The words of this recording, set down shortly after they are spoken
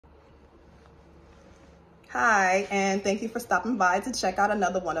Hi, and thank you for stopping by to check out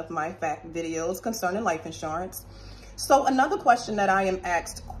another one of my fact videos concerning life insurance. So another question that I am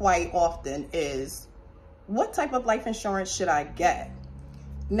asked quite often is, what type of life insurance should I get?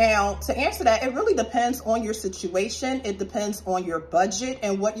 Now, to answer that, it really depends on your situation. It depends on your budget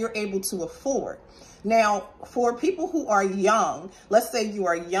and what you're able to afford. Now, for people who are young, let's say you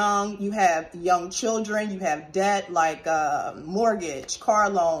are young, you have young children, you have debt like mortgage, car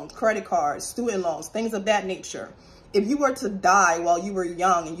loans, credit cards, student loans, things of that nature. If you were to die while you were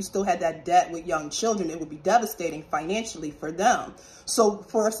young and you still had that debt with young children, it would be devastating financially for them. So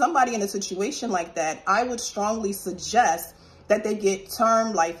for somebody in a situation like that, I would strongly suggest that they get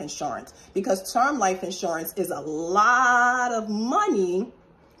term life insurance, because term life insurance is a lot of money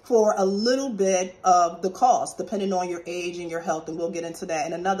for a little bit of the cost, depending on your age and your health. And we'll get into that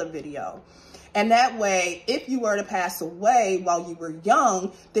in another video. And that way, if you were to pass away while you were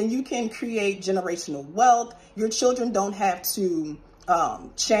young, then you can create generational wealth. Your children don't have to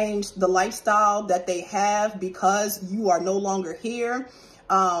change the lifestyle that they have because you are no longer here.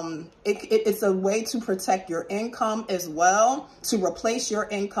 It's a way to protect your income as well, to replace your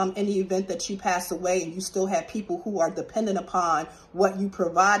income in the event that you pass away and you still have people who are dependent upon what you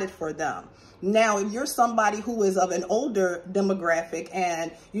provided for them. Now, if you're somebody who is of an older demographic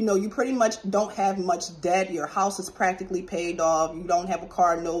and, you pretty much don't have much debt, your house is practically paid off, you don't have a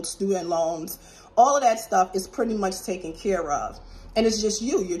car note, student loans, all of that stuff is pretty much taken care of, and it's just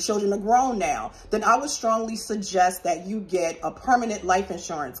your children are grown now, then I would strongly suggest that you get a permanent life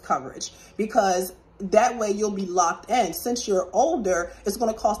insurance coverage, because that way you'll be locked in. Since you're older, it's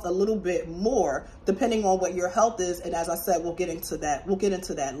going to cost a little bit more depending on what your health is. And as I said, we'll get into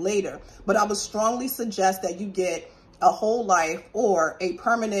that later. But I would strongly suggest that you get a whole life or a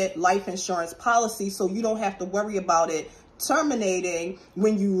permanent life insurance policy, so you don't have to worry about it terminating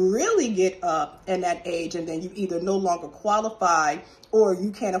when you really get up in that age, and then you either no longer qualify or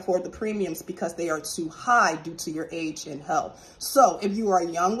you can't afford the premiums because they are too high due to your age and health. So if you are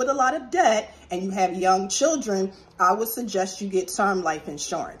young with a lot of debt and you have young children, I would suggest you get term life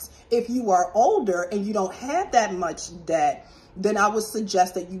insurance. If you are older and you don't have that much debt, then I would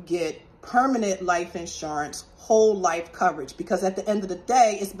suggest that you get permanent life insurance, whole life coverage, because at the end of the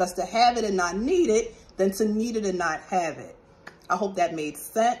day, it's best to have it and not need it than to need it and not have it. I hope that made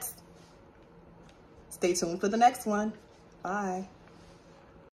sense. Stay tuned for the next one. Bye.